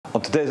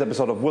today's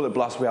episode of Will It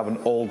Blast, we have an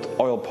old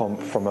oil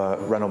pump from a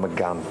Renault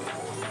Megane.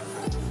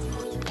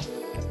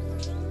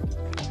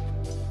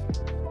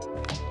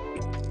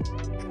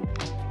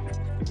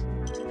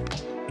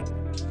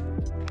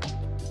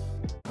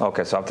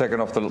 Okay, so I've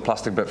taken off the little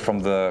plastic bit from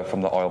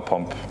the oil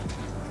pump,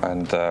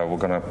 and we're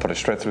going to put it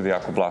straight through the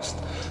Aquablast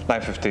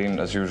 915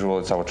 as usual.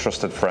 It's our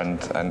trusted friend,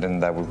 and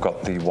in there we've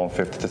got the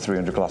 150 to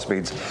 300 glass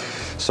beads.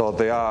 So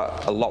they are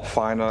a lot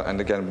finer, and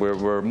again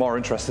we're more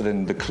interested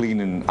in the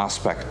cleaning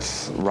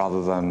aspect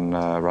rather than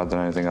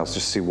anything else.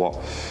 Just see what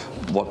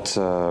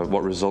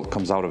result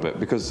comes out of it,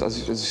 because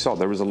as you saw,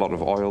 there is a lot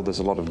of oil, there's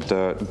a lot of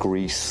dirt,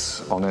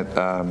 grease on it.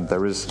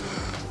 There is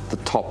the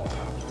top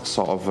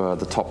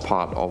the top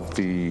part of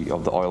the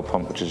oil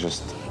pump, which is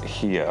just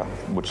here,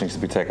 which needs to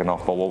be taken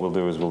off. But what we'll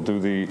do is we'll do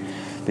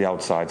the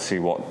outside, see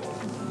what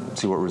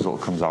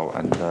result comes out,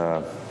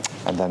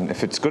 and then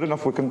if it's good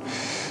enough, we can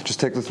just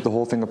take the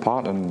whole thing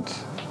apart and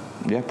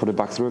yeah, put it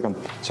back through again.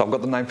 So I've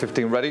got the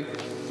 915 ready,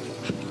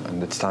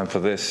 and it's time for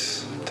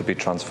this to be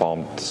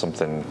transformed to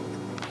something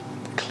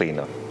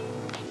cleaner.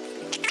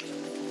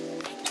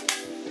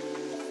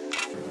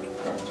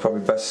 It's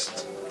probably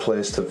best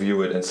place to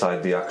view it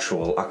inside the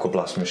actual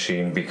Aquablast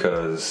machine,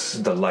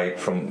 because the light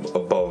from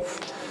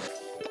above .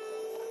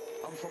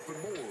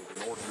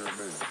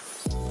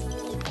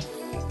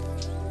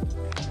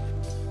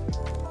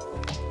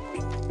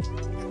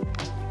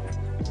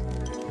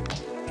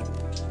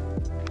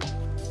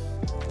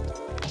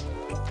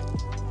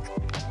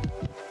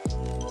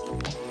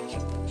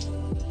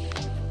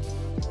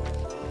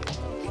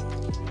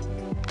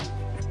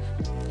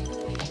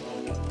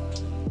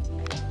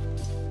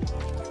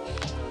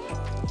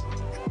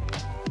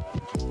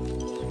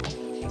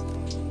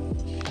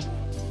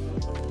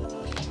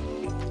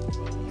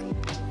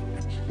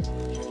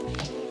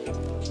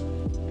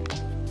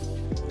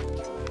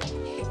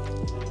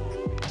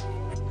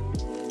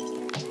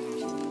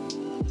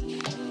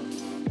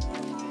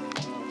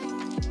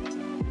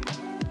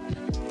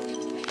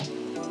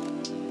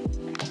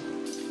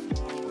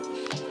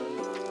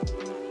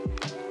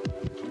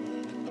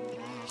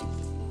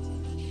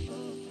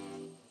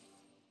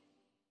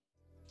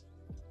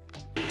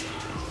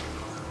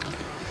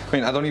 I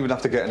mean, I don't even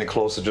have to get any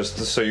closer, just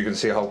so you can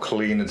see how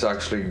clean it's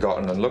actually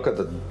gotten, and look at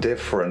the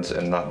difference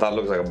in that. That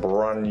looks like a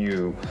brand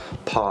new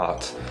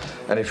part.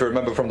 And if you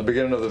remember from the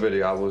beginning of the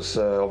video, I was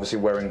obviously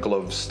wearing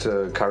gloves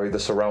to carry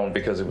this around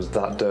because it was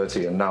that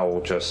dirty, and now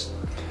just,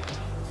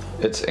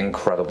 it's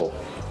incredible.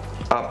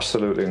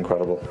 Absolutely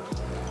incredible.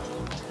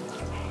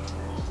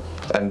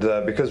 And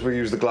because we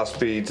use the glass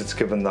beads, it's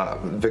given that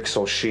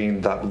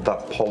Vixosheen,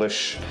 that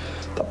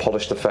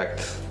polished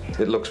effect.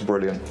 It looks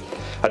brilliant.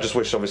 I just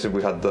wish,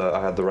 obviously, I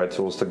had the right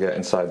tools to get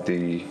inside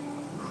the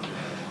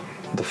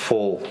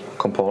full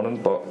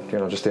component, but you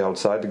know, just the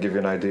outside to give you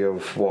an idea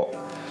of what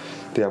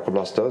the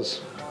Aquablast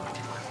does.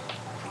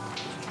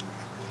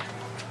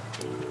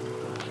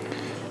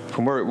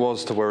 From where it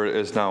was to where it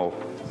is now,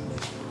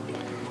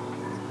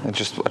 I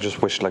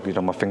just wish, like, you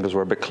know, my fingers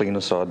were a bit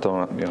cleaner, so I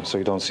don't, you know, so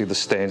you don't see the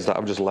stains that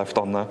I've just left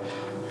on there.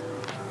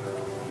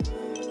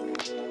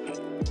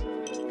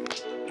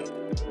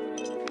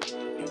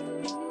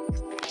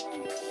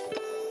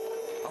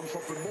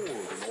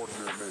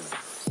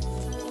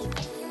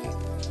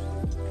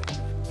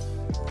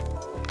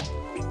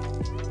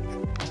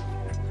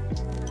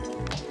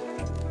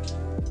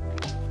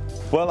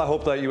 Well, I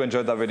hope that you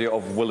enjoyed that video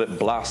of Will It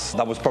Blast.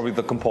 That was probably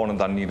the component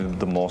that needed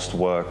the most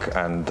work,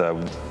 and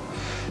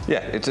yeah,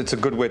 it's a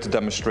good way to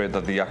demonstrate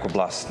that the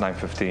Aquablast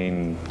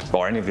 915,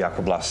 or any of the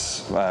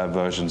Aquablast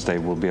versions, they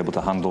will be able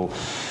to handle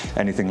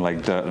anything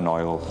like dirt and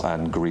oil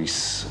and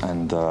grease.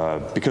 And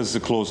because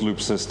it's a closed loop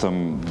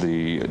system,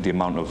 the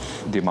amount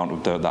of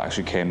dirt that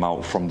actually came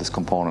out from this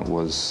component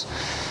was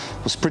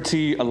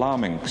pretty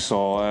alarming.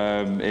 So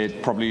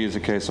it probably is a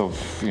case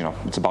of, you know,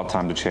 it's about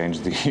time to change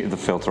the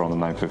filter on the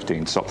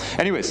 915. So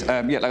anyways,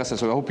 yeah, like I said,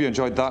 so I hope you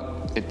enjoyed that.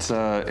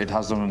 It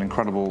has done an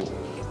incredible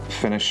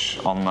finish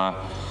on there.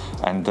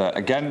 And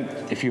again,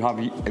 if you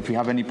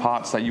have any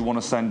parts that you want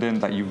to send in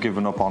that you've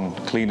given up on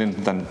cleaning,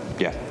 then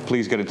yeah,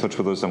 please get in touch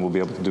with us and we'll be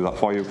able to do that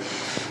for you.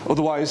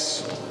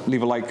 Otherwise,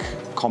 leave a like,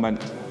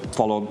 comment,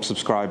 follow,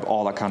 subscribe,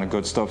 all that kind of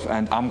good stuff.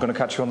 And I'm going to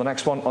catch you on the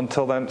next one.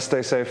 Until then,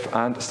 stay safe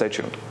and stay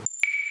tuned.